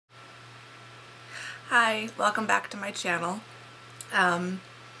Hi, welcome back to my channel.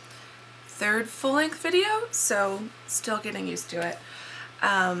 Third full-length video, so still getting used to it.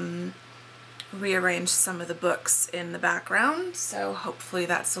 Rearranged some of the books in the background, so hopefully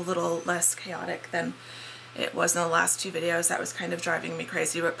that's a little less chaotic than it was in the last two videos. That was kind of driving me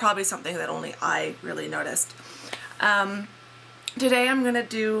crazy, but probably something that only I really noticed. Today I'm gonna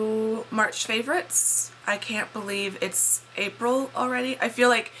do March favorites. I can't believe it's April already. I feel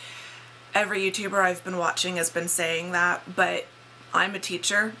like every YouTuber I've been watching has been saying that, but I'm a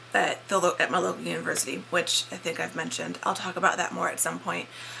teacher at my local university, which I think I've mentioned. I'll talk about that more at some point.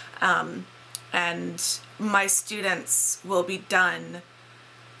 And my students will be done.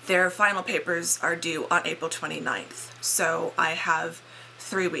 Their final papers are due on April 29th, so I have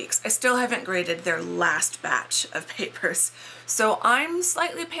 3 weeks. I still haven't graded their last batch of papers, so I'm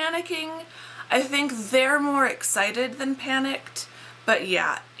slightly panicking. I think they're more excited than panicked. But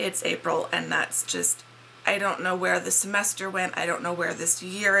yeah, it's April, and that's just, I don't know where the semester went. I don't know where this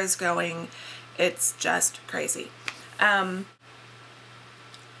year is going. It's just crazy. But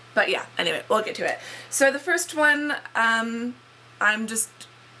yeah, anyway, we'll get to it. So the first one, I'm just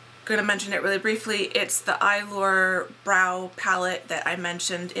going to mention it really briefly. It's the Eylure brow palette that I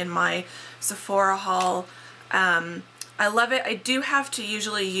mentioned in my Sephora haul. I love it. I do have to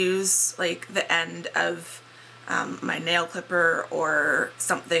usually use like the end of my nail clipper or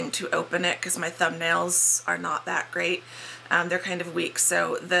something to open it because my thumbnails are not that great. They're kind of weak,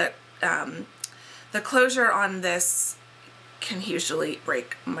 so the closure on this can usually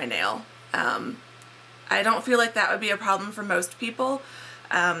break my nail. I don't feel like that would be a problem for most people.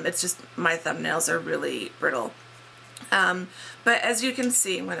 It's just my thumbnails are really brittle. But as you can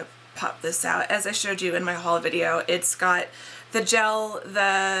see, I'm going to pop this out. As I showed you in my haul video, it's got the gel,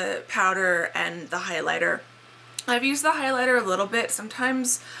 the powder, and the highlighter. I've used the highlighter a little bit.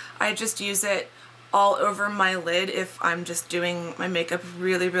 Sometimes I just use it all over my lid if I'm just doing my makeup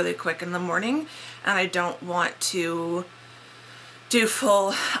really, really quick in the morning and I don't want to do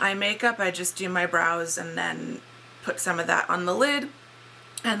full eye makeup. I just do my brows and then put some of that on the lid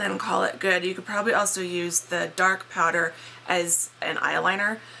and then call it good. You could probably also use the dark powder as an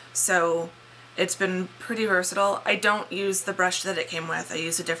eyeliner, so it's been pretty versatile. I don't use the brush that it came with. I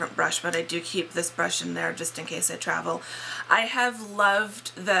use a different brush, but I do keep this brush in there just in case I travel. I have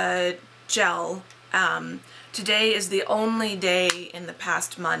loved the gel. Today is the only day in the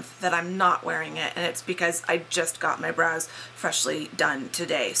past month that I'm not wearing it, and it's because I just got my brows freshly done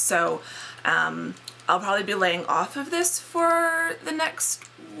today. So I'll probably be laying off of this for the next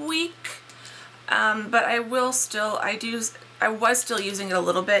week, but I will still, I was still using it a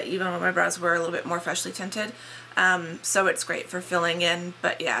little bit even when my brows were a little bit more freshly tinted, so it's great for filling in.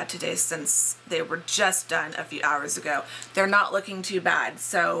 But yeah, today, since they were just done a few hours ago, they're not looking too bad,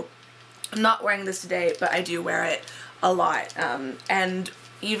 so I'm not wearing this today, but I do wear it a lot. And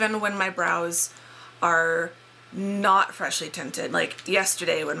even when my brows are not freshly tinted, like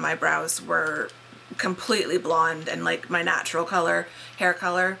yesterday when my brows were completely blonde and like my natural color, hair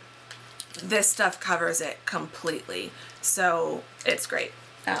color, this stuff covers it completely, so it's great,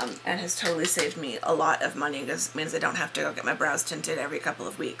 and has totally saved me a lot of money because it means I don't have to go get my brows tinted every couple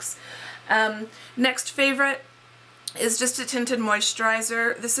of weeks. Next favorite is just a tinted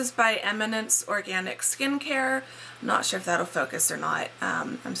moisturizer. This is by Eminence Organic Skincare. I'm not sure if that'll focus or not.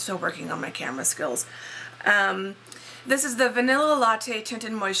 I'm still working on my camera skills. This is the Vanilla Latte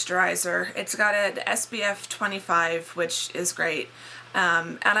Tinted Moisturizer. It's got an SPF 25, which is great.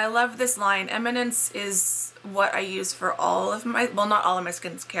 And I love this line. Eminence is what I use for all of my, well, not all of my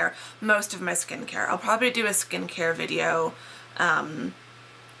skincare, most of my skincare. I'll probably do a skincare video in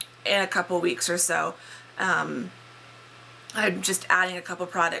a couple weeks or so. I'm just adding a couple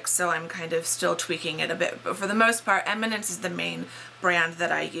products, so I'm kind of still tweaking it a bit. But for the most part, Eminence is the main brand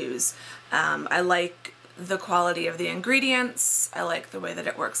that I use. I like the quality of the ingredients. I like the way that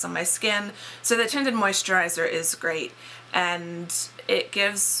it works on my skin. So the tinted moisturizer is great, and it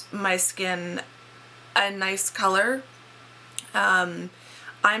gives my skin a nice color. I'm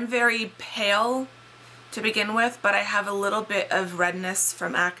very pale to begin with, but I have a little bit of redness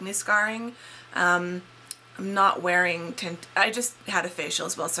from acne scarring. I'm not wearing tint. I just had a facial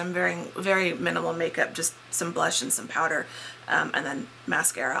as well, so I'm wearing very minimal makeup, just some blush and some powder, and then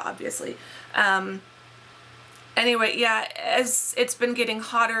mascara, obviously. Anyway, yeah, as it's been getting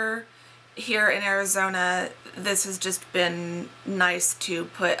hotter here in Arizona, this has just been nice to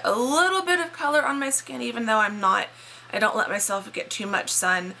put a little bit of color on my skin, even though I don't let myself get too much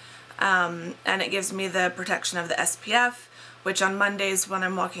sun, and it gives me the protection of the SPF, which on Mondays when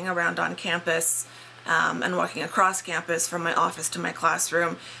I'm walking around on campus, and walking across campus from my office to my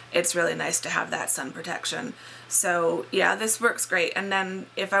classroom, it's really nice to have that sun protection. So yeah, this works great. And then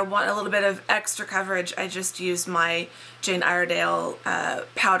if I want a little bit of extra coverage, I just use my Jane Iredale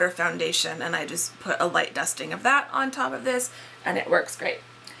powder foundation, and I just put a light dusting of that on top of this, and it works great.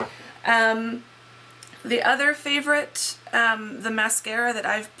 The other favorite, the mascara that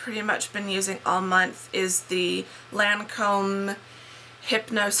I've pretty much been using all month, is the Lancome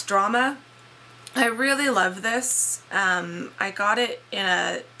Hypnose Drama. I really love this. I got it in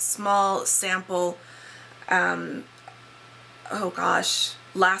a small sample, oh gosh,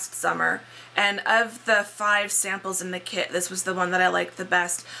 last summer. And of the 5 samples in the kit, this was the one that I liked the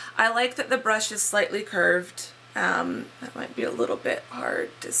best. I like that the brush is slightly curved. That might be a little bit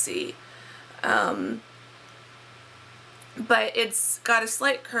hard to see. But it's got a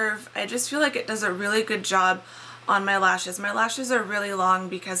slight curve. I just feel like it does a really good job on my lashes. My lashes are really long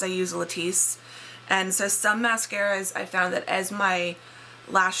because I use Latte. And so some mascaras, I found that as my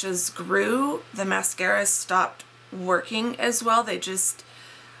lashes grew, the mascaras stopped working as well. They just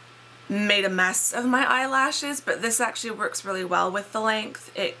made a mess of my eyelashes, but this actually works really well with the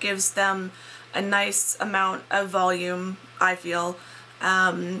length. It gives them a nice amount of volume, I feel,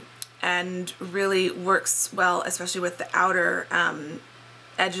 and really works well, especially with the outer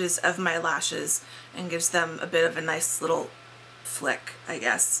edges of my lashes, and gives them a bit of a nice little flick, I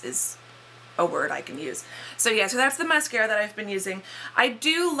guess is a word I can use. So yeah, so that's the mascara that I've been using. I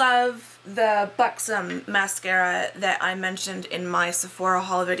do love the Buxom mascara that I mentioned in my Sephora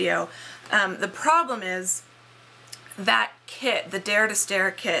haul video. The problem is that kit, the Dare to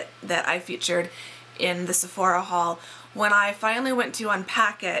Stare kit that I featured in the Sephora haul, when I finally went to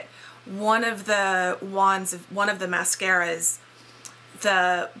unpack it, one of the wands of one of the mascaras,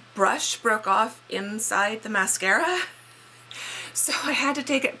 the brush broke off inside the mascara. So I had to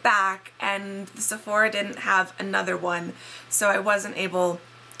take it back, and the Sephora didn't have another one, so I wasn't able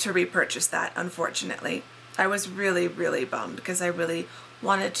to repurchase that, unfortunately. I was really, really bummed because I really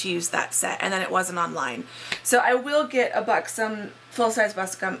wanted to use that set, and then it wasn't online. So I will get a Buxom, full-size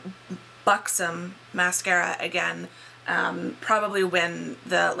Buxom mascara again, probably when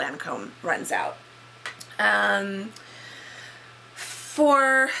the Lancome runs out.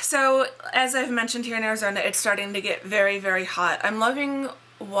 So as I've mentioned, here in Arizona, it's starting to get very, very hot. I'm loving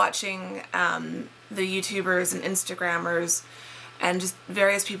watching the YouTubers and Instagrammers and just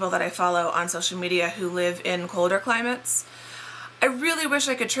various people that I follow on social media who live in colder climates. I really wish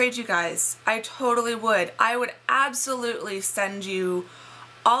I could trade you guys. I totally would. I would absolutely send you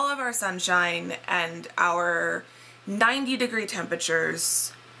all of our sunshine and our 90-degree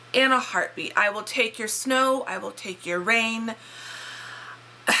temperatures in a heartbeat. I will take your snow, I will take your rain,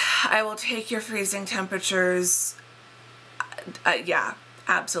 I will take your freezing temperatures. Yeah,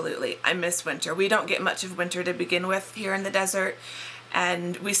 absolutely. I miss winter. We don't get much of winter to begin with here in the desert,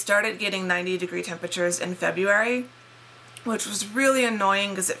 and we started getting 90-degree temperatures in February, which was really annoying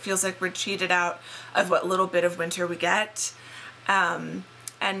because it feels like we're cheated out of what little bit of winter we get.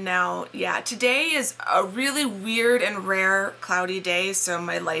 And now, yeah, today is a really weird and rare cloudy day, so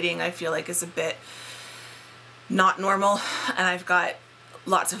my lighting, I feel like, is a bit not normal, and I've got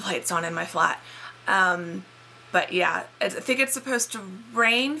lots of lights on in my flat. But yeah, I think it's supposed to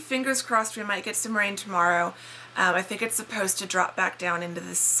rain. Fingers crossed we might get some rain tomorrow. I think it's supposed to drop back down into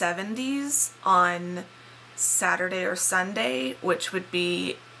the 70s on Saturday or Sunday, which would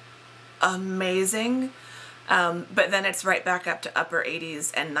be amazing. But then it's right back up to upper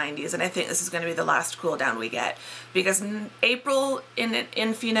 80s and 90s, and I think this is going to be the last cool down we get, because April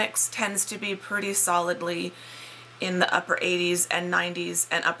in Phoenix tends to be pretty solidly in the upper 80s and 90s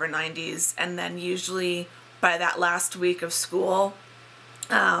and upper 90s, and then usually by that last week of school,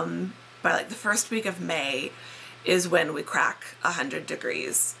 by like the first week of May, is when we crack 100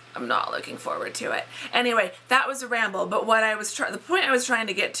 degrees. I'm not looking forward to it. Anyway, that was a ramble, but what I was the point I was trying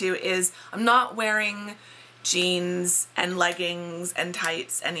to get to is I'm not wearing jeans and leggings and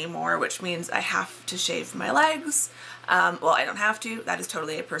tights anymore, which means I have to shave my legs. Well, I don't have to. That is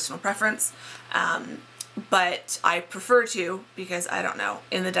totally a personal preference. But I prefer to, because I don't know,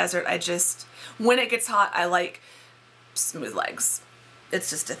 in the desert, when it gets hot, I like smooth legs. It's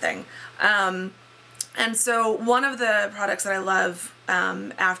just a thing. And so one of the products that I love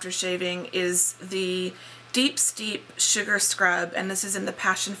after shaving is the Deep Steep Sugar Scrub, and this is in the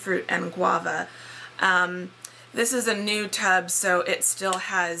passion fruit and guava. This is a new tub, so it still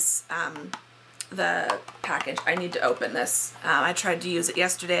has the package. I need to open this. I tried to use it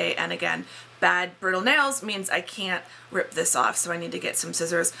yesterday, and again, bad brittle nails means I can't rip this off, so I need to get some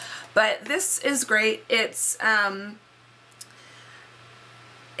scissors. But this is great. It's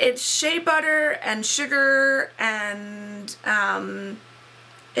it's shea butter and sugar, and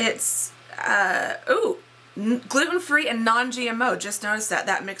it's gluten-free and non-GMO. Just noticed that.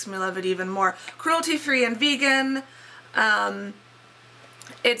 That makes me love it even more. Cruelty-free and vegan.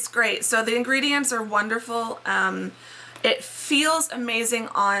 It's great. So the ingredients are wonderful. It feels amazing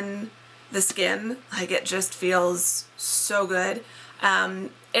on the skin. Like, it just feels so good.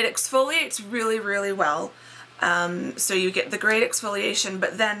 It exfoliates really, really well. So you get the great exfoliation,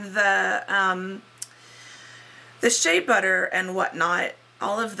 but then the shea butter and whatnot,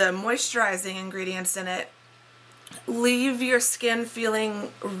 all of the moisturizing ingredients in it, leave your skin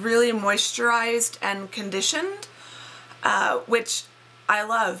feeling really moisturized and conditioned, which I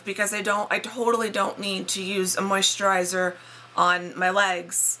love, because I totally don't need to use a moisturizer on my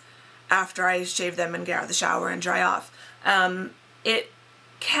legs after I shave them and get out of the shower and dry off. It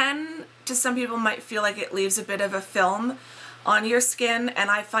can, to some people, might feel like it leaves a bit of a film on your skin,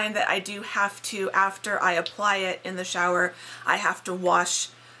 and I find that I do have to, after I apply it in the shower, I have to wash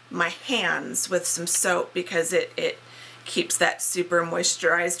my hands with some soap, because it keeps that super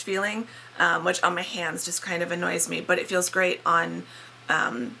moisturized feeling, which on my hands just kind of annoys me, but it feels great on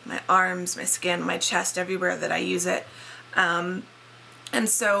my arms, my skin, my chest, everywhere that I use it. And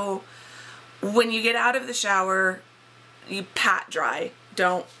so when you get out of the shower, you pat dry.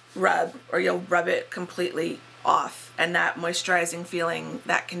 Don't rub, or you'll rub it completely off, and that moisturizing feeling,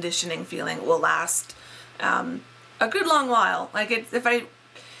 that conditioning feeling will last a good long while. Like, if I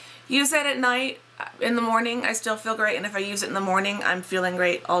use it at night, in the morning I still feel great, and if I use it in the morning, I'm feeling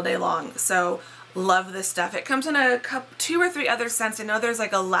great all day long. So love this stuff. It comes in a two or three other scents. I know there's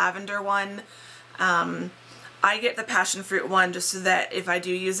like a lavender one. I get the passion fruit one just so that if I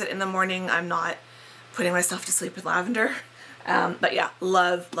do use it in the morning, I'm not putting myself to sleep with lavender. But yeah,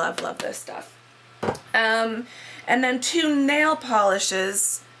 love, love, love this stuff. And then two nail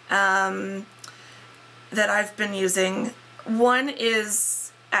polishes that I've been using. One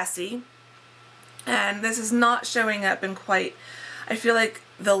is Essie, and this is not showing up in quite, I feel like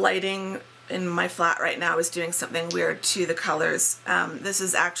the lighting in my flat right now is doing something weird to the colors. This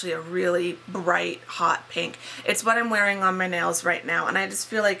is actually a really bright, hot pink. It's what I'm wearing on my nails right now, and I just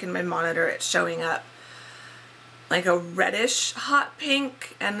feel like in my monitor it's showing up like a reddish hot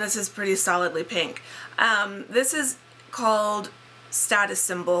pink, and this is pretty solidly pink. This is called Status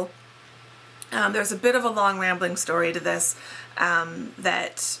Symbol. There's a bit of a long rambling story to this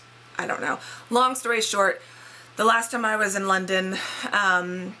that, I don't know. Long story short, the last time I was in London,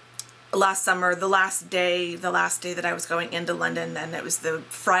 last summer, the last day that I was going into London, and it was the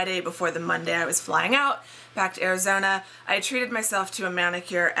Friday before the Monday I was flying out back to Arizona, I treated myself to a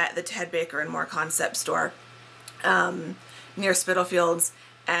manicure at the Ted Baker and More Concept store near Spitalfields,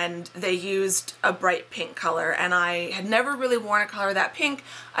 and they used a bright pink color, and I had never really worn a color that pink.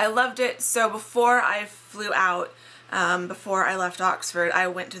 I loved it, so before I flew out, before I left Oxford, I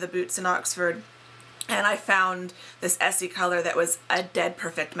went to the Boots in Oxford, and I found this Essie color that was a dead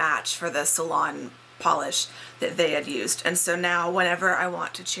perfect match for the salon polish that they had used. And so now whenever I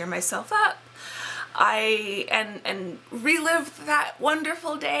want to cheer myself up, and relive that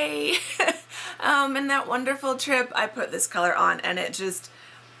wonderful day and that wonderful trip, I put this color on, and it just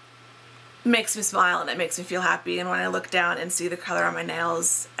makes me smile and it makes me feel happy. And when I look down and see the color on my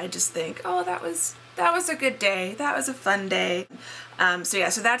nails, I just think, oh, that was a good day. That was a fun day. So yeah,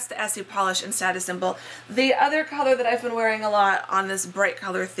 so that's the Essie polish and Status Symbol. The other color that I've been wearing a lot on this bright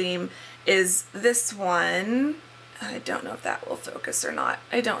color theme is this one. I don't know if that will focus or not.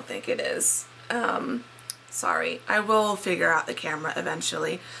 I don't think it is. Sorry. I will figure out the camera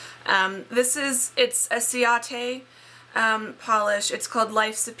eventually. It's a Ciate polish. It's called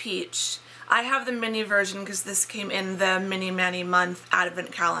Life's a Peach. I have the mini version because this came in the Mini Mani Month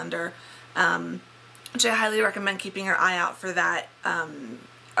Advent calendar, which I highly recommend keeping your eye out for that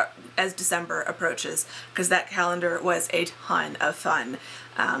as December approaches, because that calendar was a ton of fun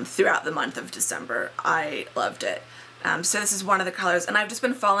throughout the month of December. I loved it. So this is one of the colors, and I've just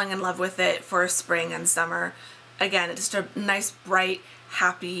been falling in love with it for spring and summer. Again, it's just a nice, bright,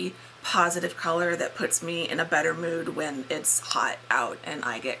 happy, positive color that puts me in a better mood when it's hot out and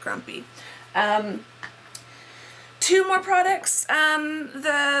I get grumpy. Two more products.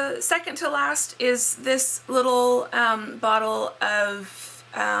 The second to last is this little bottle of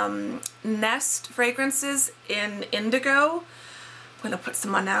Nest fragrances in Indigo. I'm going to put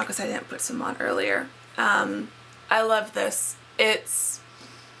some on now because I didn't put some on earlier. I love this.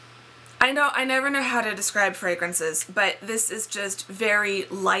 I never know how to describe fragrances, but this is just very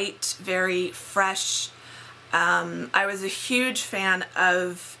light, very fresh. I was a huge fan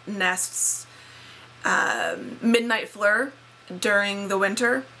of Nest's Midnight Fleur during the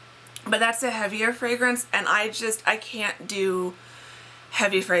winter, but that's a heavier fragrance, and I can't do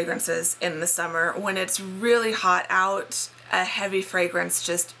heavy fragrances in the summer. When it's really hot out, a heavy fragrance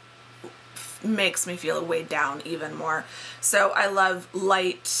just makes me feel weighed down even more. So I love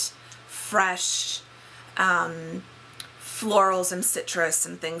light, fresh, florals and citrus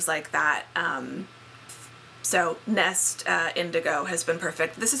and things like that. So Nest Indigo has been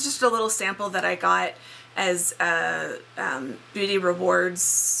perfect. This is just a little sample that I got as a Beauty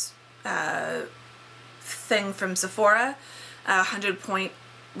Rewards thing from Sephora, a 100-point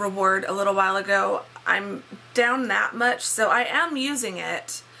reward a little while ago. I'm down that much, so I am using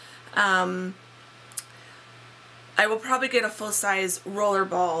it. I will probably get a full-size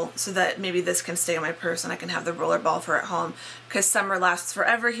rollerball so that maybe this can stay in my purse and I can have the rollerball for at home, because summer lasts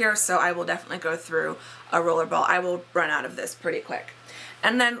forever here, so I will definitely go through a rollerball. I will run out of this pretty quick.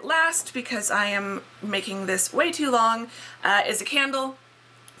 And then last, because I am making this way too long, is a candle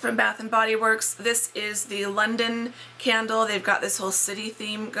from Bath & Body Works. This is the London candle. They've got this whole city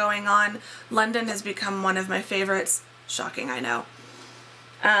theme going on. London has become one of my favorites. Shocking, I know.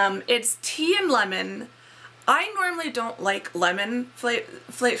 It's tea and lemon. I normally don't like lemon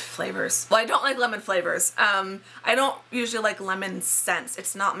flavors. Well, I don't like lemon flavors. I don't usually like lemon scents.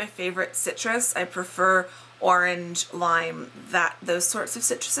 It's not my favorite citrus. I prefer orange, lime, those sorts of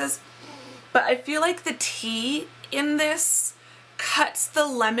citruses. But I feel like the tea in this cuts the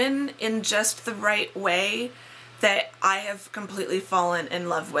lemon in just the right way that I have completely fallen in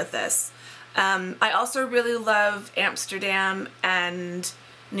love with this. I also really love Amsterdam and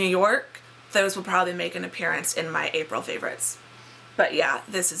New York. Those will probably make an appearance in my April favorites. But yeah,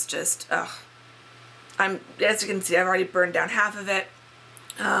 this is just, ugh. As you can see, I've already burned down half of it.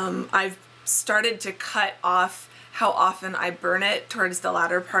 I've started to cut off how often I burn it towards the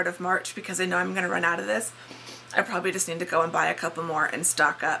latter part of March because I know I'm going to run out of this. I probably just need to go and buy a couple more and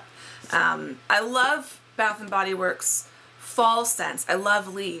stock up. I love Bath & Body Works fall scents. I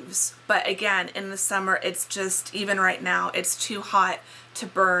love leaves. But again, in the summer, it's just, even right now, it's too hot to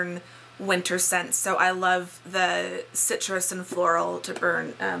burn winter scents. So I love the citrus and floral to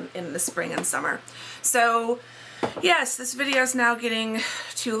burn in the spring and summer. So yes, this video is now getting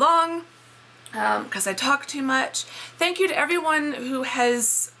too long because I talk too much. Thank you to everyone who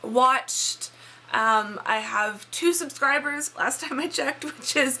has watched. I have 2 subscribers last time I checked,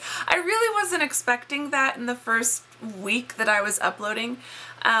 which is, I really wasn't expecting that in the first week that I was uploading.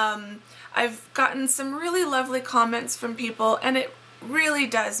 I've gotten some really lovely comments from people, and it really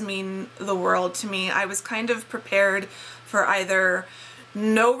does mean the world to me. I was kind of prepared for either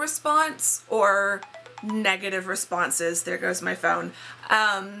no response or negative responses. There goes my phone.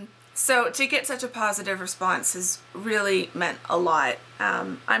 So to get such a positive response has really meant a lot.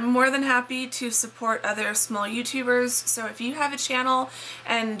 I'm more than happy to support other small YouTubers, so if you have a channel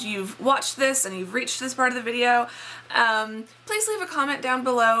and you've watched this and you've reached this part of the video, please leave a comment down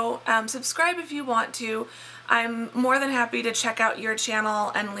below. Subscribe if you want to. I'm more than happy to check out your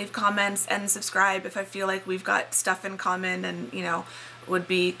channel and leave comments and subscribe if I feel like we've got stuff in common and, you know, would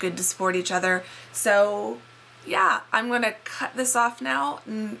be good to support each other. So yeah, I'm going to cut this off now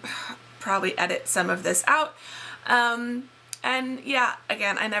and probably edit some of this out. And yeah,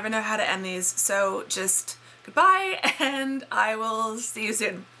 again, I never know how to end these, so just goodbye and I will see you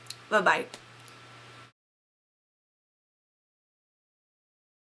soon. Bye-bye.